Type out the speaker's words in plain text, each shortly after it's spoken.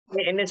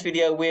in this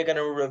video, we're going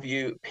to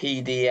review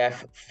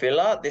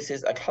PDFfiller. This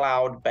is a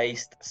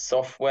cloud-based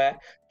software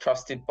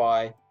trusted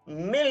by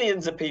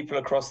millions of people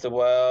across the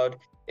world.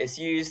 It's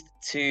used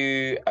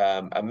to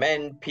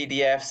amend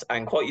PDFs,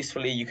 and quite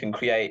usefully, you can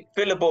create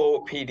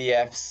fillable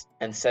PDFs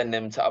and send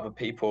them to other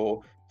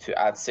people to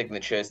add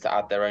signatures, to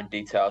add their own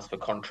details for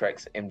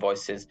contracts,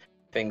 invoices,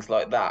 things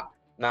like that.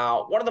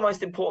 Now, one of the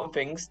most important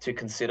things to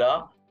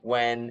consider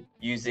when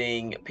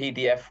using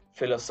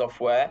PDFfiller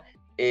software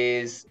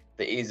is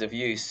the ease of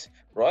use,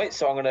 right?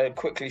 So I'm going to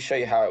quickly show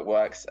you how it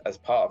works as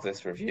part of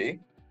this review.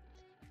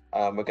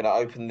 We're going to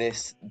open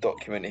this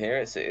document here.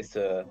 It's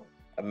a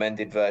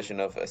amended version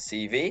of a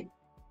CV.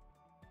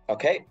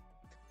 Okay,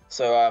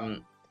 so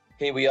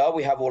here we are.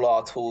 We have all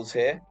our tools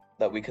here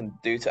that we can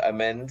do to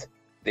amend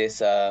this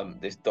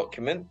this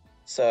document.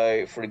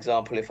 So, for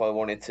example, if I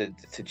wanted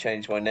to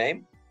change my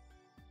name,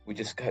 we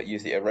just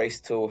use the erase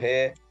tool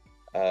here,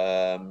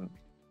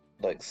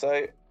 like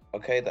so.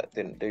 Okay, that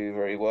didn't do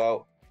very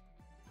well.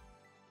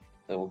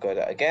 Then we'll go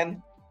that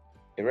again,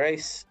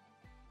 erase.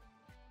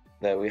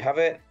 There we have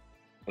it.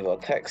 With our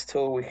text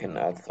tool, we can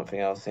add something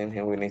else in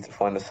here. We need to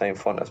find the same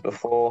font as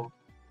before.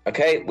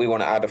 Okay, we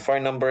want to add a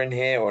phone number in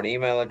here or an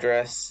email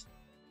address.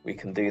 We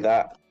can do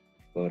that.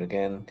 But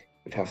again,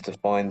 we'd have to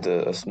find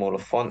a smaller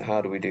font.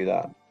 How do we do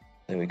that?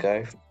 There we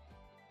go.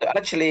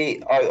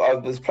 Actually, I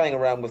was playing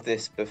around with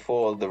this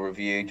before the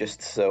review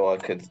just so I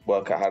could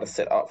work out how to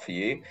set up for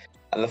you.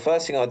 And the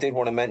first thing I did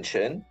want to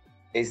mention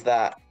is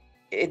that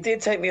it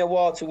did take me a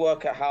while to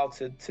work out how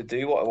to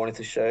do what I wanted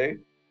to show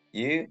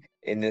you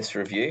in this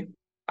review.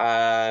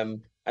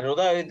 And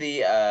although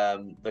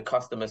the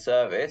customer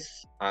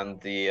service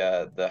and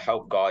the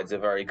help guides are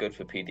very good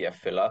for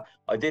PDFfiller,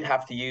 I did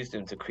have to use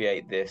them to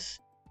create this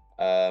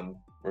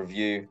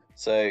review.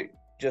 So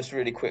just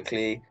really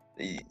quickly,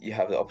 you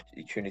have the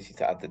opportunity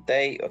to add the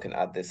date. I can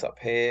add this up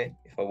here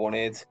if I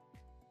wanted.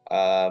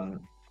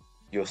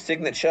 Your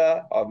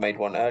signature, I've made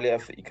one earlier.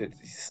 You could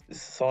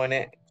sign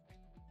it.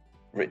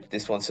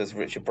 This one says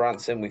Richard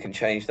Branson. We can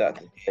change that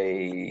to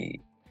say.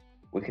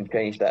 We can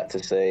change that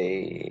to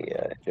say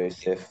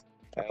Joseph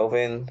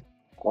Alvin.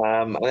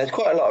 And there's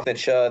quite a lot of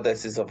signature.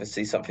 This is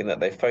obviously something that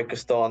they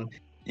focused on.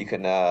 You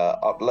can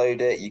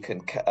upload it. You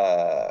can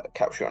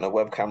capture it on a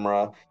web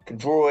camera. You can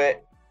draw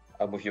it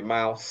with your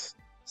mouse.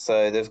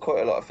 So there's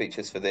quite a lot of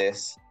features for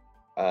this.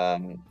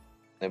 There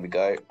we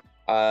go.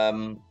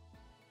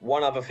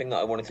 One other thing that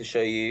I wanted to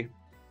show you,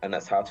 and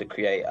that's how to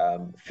create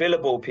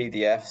fillable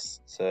PDFs.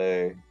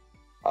 So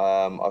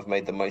I've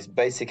made the most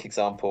basic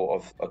example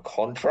of a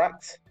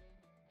contract.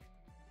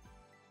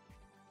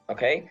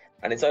 Okay,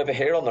 and it's over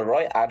here on the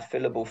right, add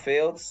fillable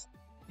fields.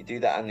 You do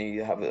that and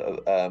you have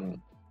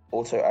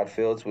auto add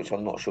fields, which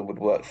I'm not sure would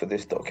work for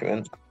this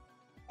document.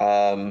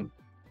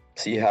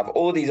 So you have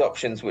all these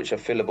options which are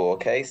fillable,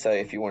 okay? So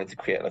if you wanted to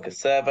create like a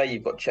survey,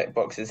 you've got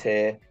checkboxes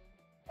here,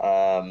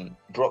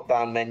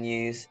 drop-down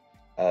menus,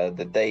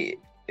 the date,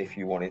 if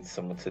you wanted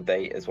someone to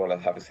date as well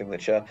as have a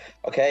signature.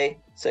 Okay,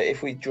 so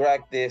if we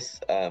drag this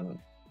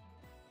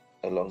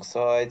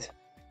alongside,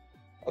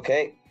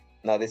 okay,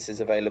 now this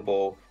is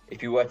available.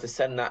 If you were to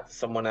send that to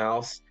someone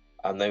else,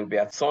 they would be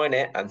able to sign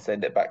it and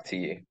send it back to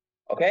you.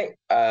 Okay,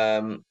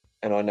 and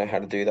I know how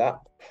to do that.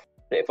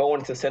 If I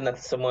wanted to send that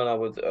to someone, I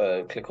would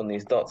click on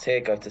these dots here,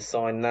 go to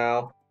sign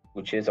now,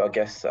 which is, I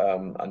guess,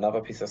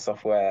 another piece of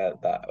software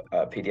that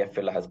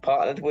PDFfiller has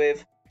partnered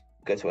with.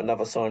 Go to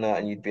another signer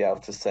and you'd be able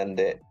to send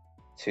it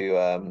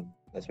to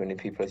as many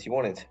people as you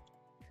wanted.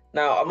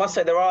 Now, I must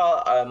say there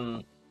are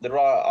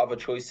other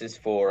choices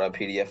for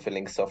PDF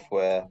filling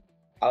software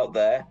out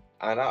there.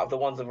 And out of the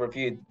ones I've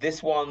reviewed,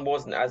 this one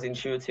wasn't as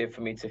intuitive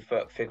for me to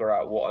figure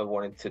out what I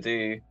wanted to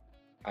do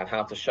and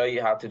how to show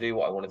you how to do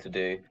what I wanted to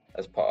do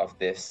as part of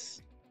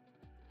this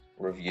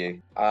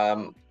review.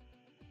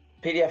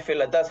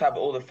 PDFfiller does have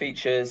all the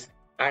features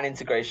and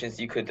integrations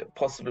you could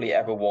possibly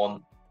ever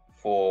want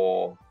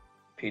for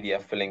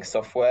PDF filling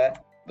software.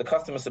 The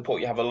customer support,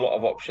 you have a lot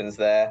of options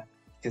there.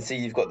 You can see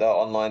you've got the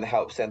online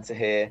help center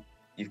here.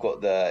 You've got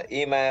the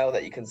email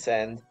that you can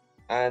send,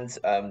 and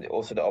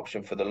also the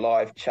option for the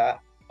live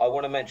chat. I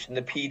want to mention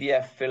the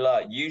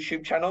PDFfiller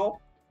YouTube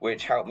channel,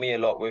 which helped me a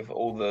lot with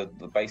all the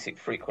basic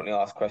frequently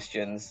asked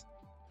questions.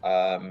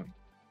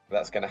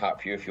 That's going to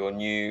help you if you're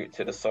new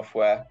to the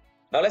software.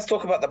 Now let's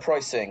talk about the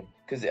pricing,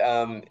 because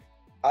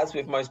as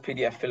with most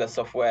PDFfiller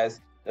softwares,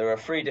 there are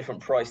 3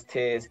 different price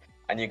tiers,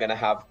 and you're going to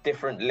have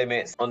different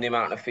limits on the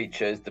amount of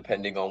features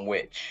depending on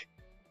which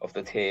of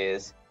the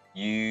tiers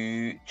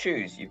you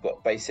choose. You've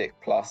got basic,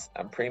 plus,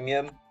 and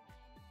premium.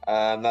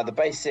 Now the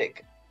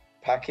basic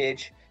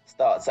package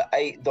starts at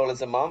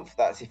 $8 a month.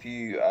 That's if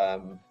you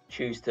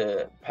choose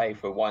to pay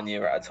for 1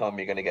 year at a time.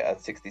 You're going to get a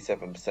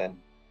 67%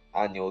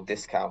 annual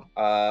discount,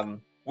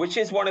 which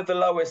is one of the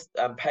lowest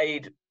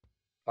paid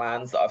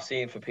plans that I've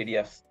seen for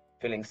PDF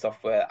filling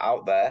software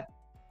out there.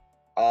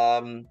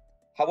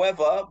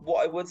 However,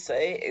 what I would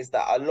say is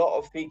that a lot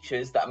of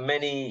features that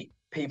many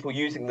people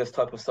using this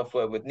type of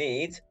software would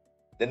need,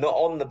 they're not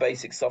on the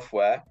basic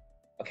software.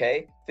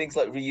 Okay, things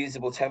like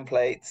reusable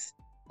templates,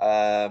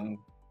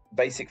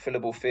 basic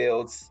fillable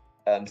fields,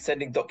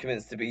 sending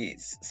documents to be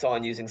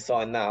signed using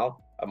Sign Now.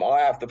 I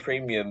have the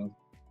premium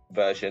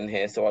version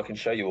here, so I can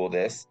show you all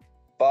this.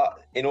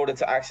 But in order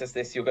to access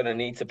this, you're going to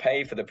need to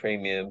pay for the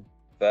premium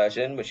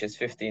version, which is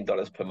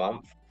 $15 per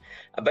month.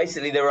 And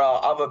basically, there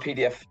are other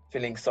PDF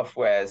filling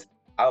softwares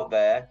out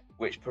there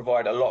which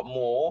provide a lot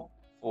more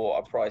for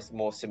a price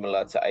more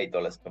similar to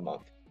 $8 per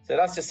month. So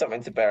that's just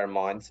something to bear in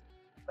mind.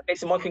 Okay,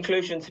 so my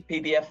conclusion to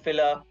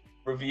PDFfiller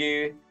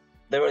review,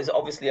 there is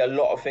obviously a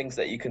lot of things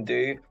that you can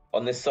do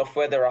on this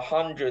software. There are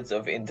hundreds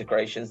of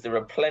integrations. There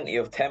are plenty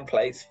of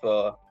templates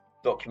for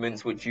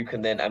documents which you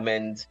can then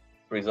amend,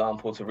 for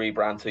example, to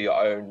rebrand to your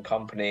own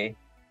company.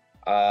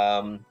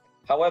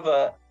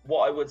 However,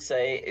 what I would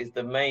say is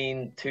the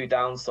main two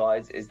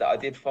downsides is that I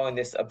did find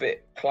this a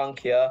bit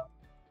clunkier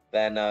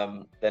than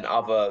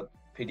other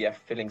PDF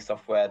filling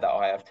software that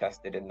I have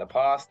tested in the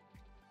past,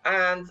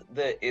 and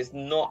that is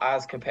not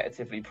as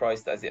competitively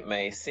priced as it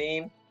may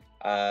seem.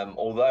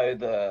 Although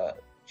the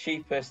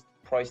cheapest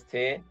price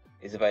tier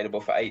is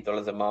available for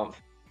 $8 a month,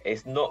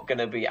 it's not going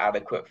to be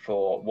adequate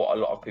for what a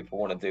lot of people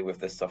want to do with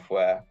this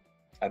software,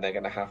 and they're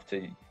going to have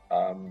to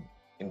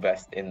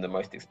invest in the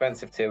most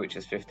expensive tier, which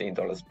is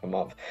 $15 per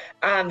month.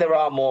 And there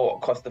are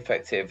more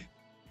cost-effective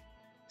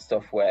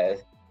software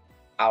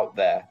out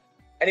there.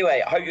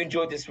 Anyway, I hope you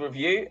enjoyed this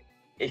review.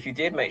 If you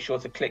did, make sure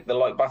to click the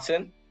like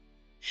button,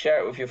 share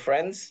it with your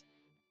friends,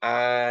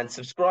 and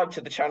subscribe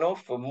to the channel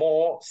for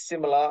more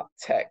similar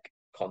tech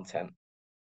content.